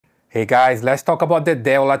Hey guys, let's talk about the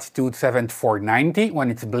Dell Latitude 7490 when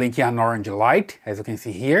it's blinking an orange light. As you can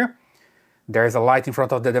see here, there's a light in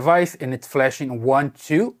front of the device and it's flashing 1,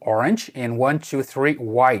 2 orange and 1, 2, 3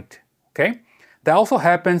 white. Okay, that also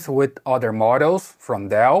happens with other models from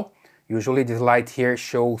Dell. Usually this light here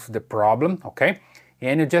shows the problem, okay?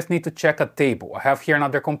 And you just need to check a table. I have here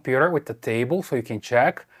another computer with a table so you can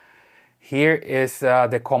check. Here is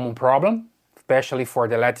the common problem, especially for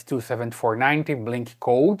the Latitude 7490 blink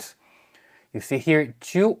codes. You see here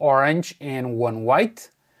 2 orange and 1 white.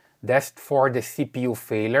 That's for the CPU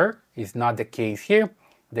failure. It's not the case here.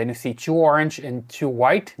 Then you see 2 orange and 2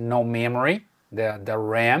 white, no memory. The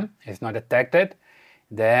RAM is not detected.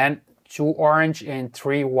 Then 2 orange and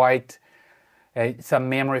 3 white, it's a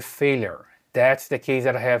memory failure. That's the case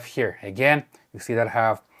that I have here. Again, you see that I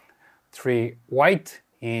have 3 white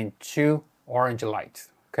and 2 orange lights.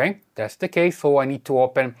 Okay, that's the case. So I need to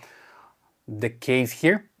open the case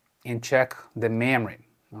here and check the memory.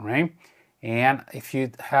 All right, and if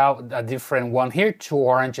you have a different one here, 2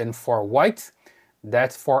 orange and 4 white,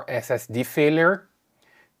 that's for SSD failure.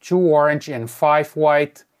 2 orange and 5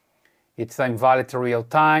 white, it's an invalid real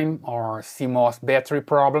time or CMOS battery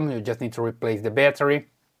problem. You just need to replace the battery.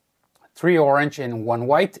 3 orange and 1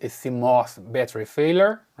 white is CMOS battery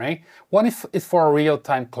failure, right? One is for a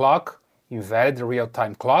real-time clock, invalid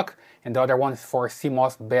real-time clock, and the other one is for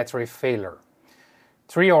CMOS battery failure.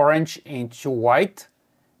 3 orange and 2 white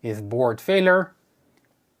is board failure.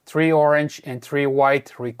 3 orange and 3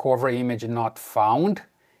 white, recovery image not found.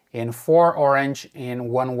 And 4 orange and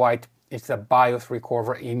 1 white, it's a BIOS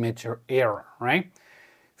recovery image error, right?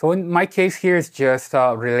 So in my case here is just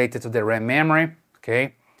related to the RAM memory,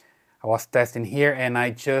 okay? I was testing here and I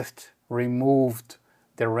just removed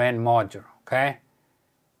the RAM module, okay?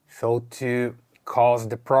 So to cause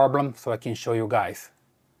the problem, so I can show you guys.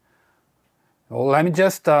 Well, let me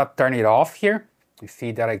just turn it off here. You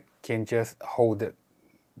see that I can just hold the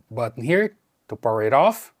button here to power it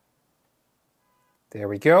off. There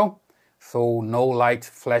we go. So no light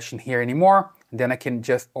flashing here anymore. Then I can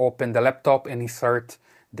just open the laptop and insert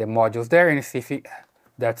the modules there and see if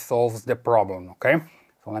that solves the problem, okay?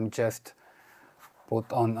 So let me just put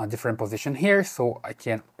on a different position here so I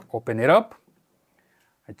can open it up.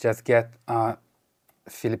 I just get a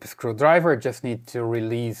Phillips screwdriver. Just need to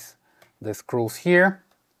release the screws here.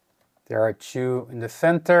 There are 2 in the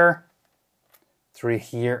center, 3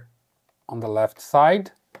 here on the left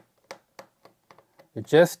side. You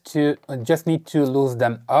just need to loosen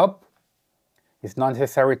them up. It's not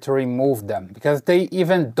necessary to remove them because they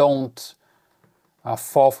even don't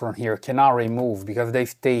fall from here, cannot remove because they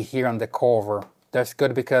stay here on the cover. That's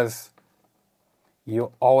good because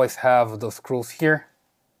you always have those screws here.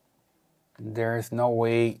 There's no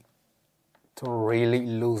way to really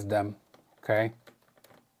lose them, okay?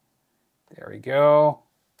 There we go.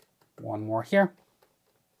 One more here.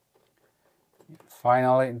 And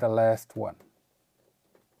finally, the last one.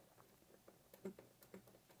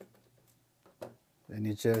 Then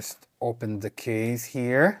you just open the case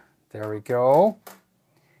here. There we go.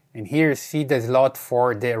 And here you see the slot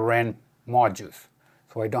for the RAM modules.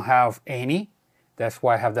 So I don't have any. That's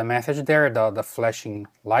why I have the message there, the flashing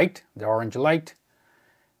light, the orange light.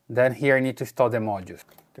 Then here I need to install the modules.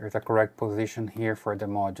 There's a correct position here for the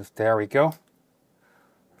modules. There we go.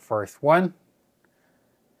 First one.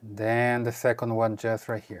 Then the second one just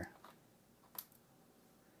right here.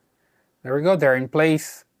 There we go, they're in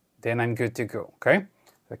place. Then I'm good to go, okay?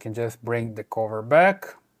 So I can just bring the cover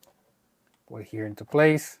back, put it here into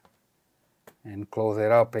place, and close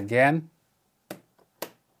it up again.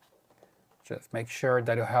 Just make sure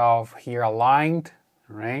that you have here aligned,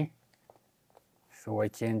 right? So I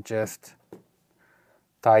can just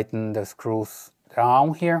tighten the screws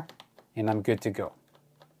down here, and I'm good to go.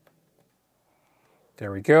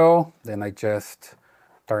 There we go. Then I just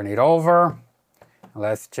turn it over.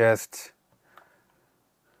 Let's just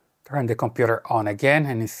turn the computer on again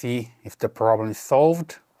and see if the problem is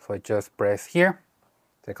solved. So I just press here.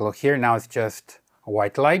 Take a look here. Now it's just a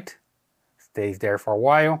white light. Stays there for a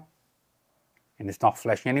while. And it's not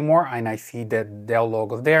flashing anymore. And I see the Dell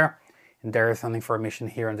logo there. And there is some information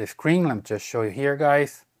here on the screen. Let me just show you here,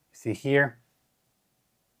 guys. See here.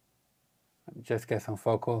 Let me just get some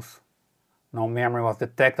focus. No memory was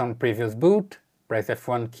detected on previous boot. Press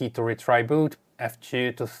F1 key to retry boot.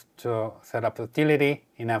 F2 to set up utility,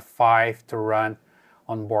 and F5 to run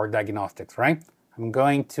onboard diagnostics, right? I'm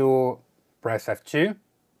going to press F2.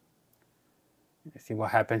 Let's see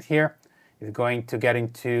what happens here. It's going to get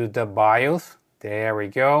into the BIOS. There we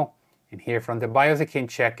go. And here from the BIOS, I can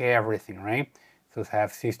check everything, right? So I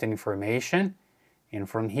have system information. And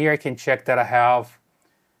from here, I can check that I have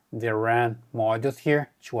the RAM modules here,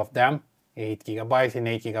 2 of them, 8 gigabytes and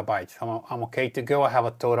 8 gigabytes. I'm okay to go. I have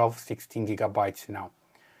a total of 16 gigabytes now.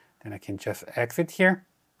 Then I can just exit here.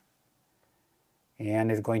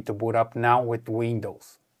 And it's going to boot up now with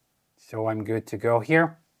Windows. So I'm good to go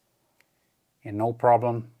here. And no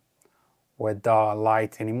problem with the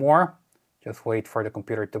lights anymore. Just wait for the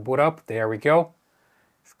computer to boot up. There we go.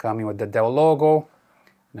 It's coming with the Dell logo.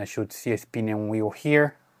 And I should see a spinning wheel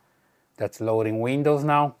here. That's loading Windows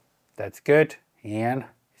now. That's good. And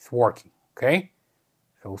it's working. Okay?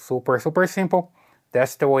 So super simple.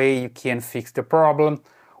 That's the way you can fix the problem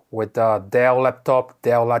with the Dell laptop,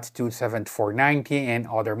 Dell Latitude 7490 and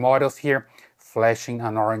other models here, flashing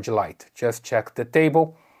an orange light. Just check the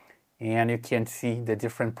table and you can see the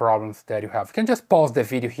different problems that you have. You can just pause the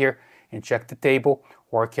video here and check the table,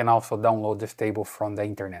 or you can also download this table from the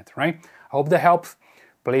internet, right? I hope that helps.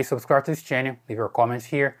 Please subscribe to this channel, leave your comments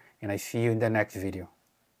here, and I see you in the next video.